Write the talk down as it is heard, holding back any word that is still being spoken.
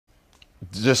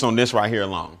just on this right here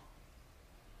alone.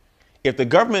 If the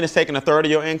government is taking a third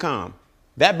of your income,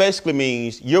 that basically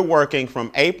means you're working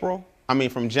from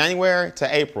January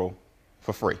to April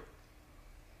for free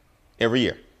every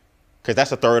year, because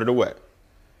that's a third of the what?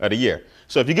 Of the year.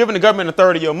 So if you're giving the government a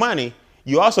third of your money,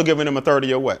 you're also giving them a third of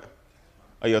your what?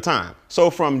 Of your time. So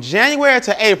from January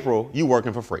to April, you're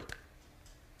working for free.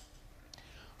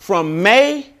 From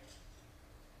May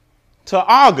to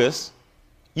August,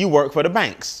 you work for the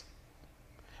banks.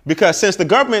 Because since the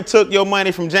government took your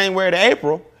money from January to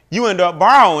April, you end up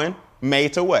borrowing May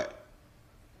to what?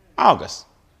 August.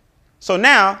 So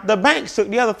now the banks took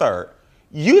the other third.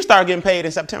 You start getting paid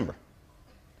in September.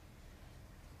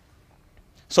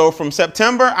 So from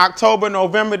September, October,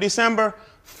 November, December,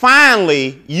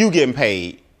 finally you getting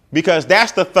paid, because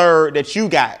that's the third that you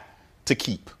got to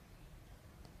keep.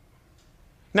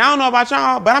 Now, I don't know about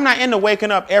y'all, but I'm not into waking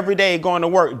up every day going to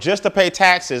work just to pay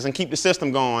taxes and keep the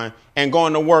system going, and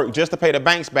going to work just to pay the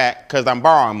banks back because I'm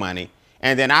borrowing money.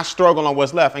 And then I struggle on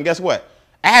what's left. And guess what?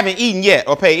 I haven't eaten yet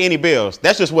or paid any bills.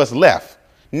 That's just what's left.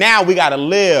 Now we got to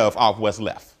live off what's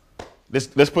left.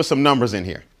 Let's put some numbers in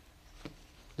here.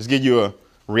 Let's give you a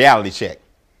reality check.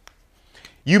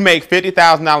 You make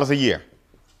 $50,000 a year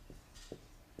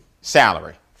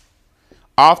salary.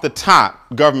 Off the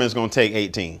top, government's going to take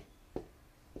 18.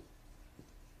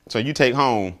 So you take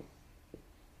home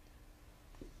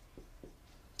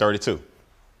 32.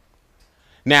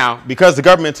 Now, because the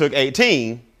government took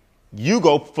 18, you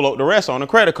go float the rest on a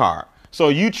credit card. So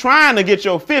you trying to get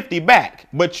your 50 back,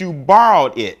 but you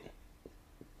borrowed it.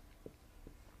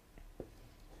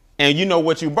 And you know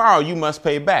what you borrowed, you must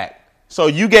pay back. So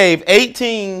you gave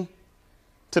 18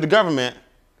 to the government.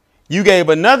 You gave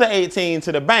another 18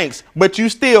 to the banks, but you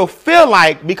still feel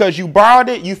like, because you borrowed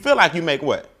it, you feel like you make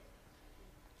what?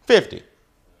 50.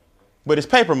 But it's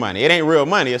paper money. It ain't real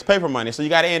money. It's paper money. So you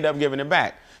got to end up giving it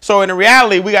back. So in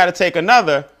reality, we got to take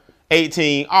another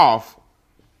 18 off.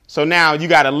 So now you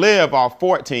got to live off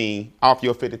 14 off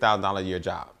your $50,000 a year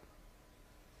job.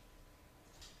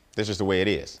 That's just the way it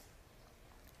is.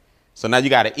 So now you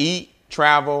got to eat,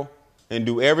 travel, and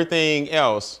do everything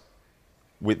else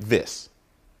with this.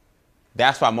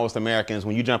 That's why most Americans,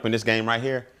 when you jump in this game right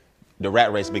here, the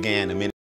rat race began the minute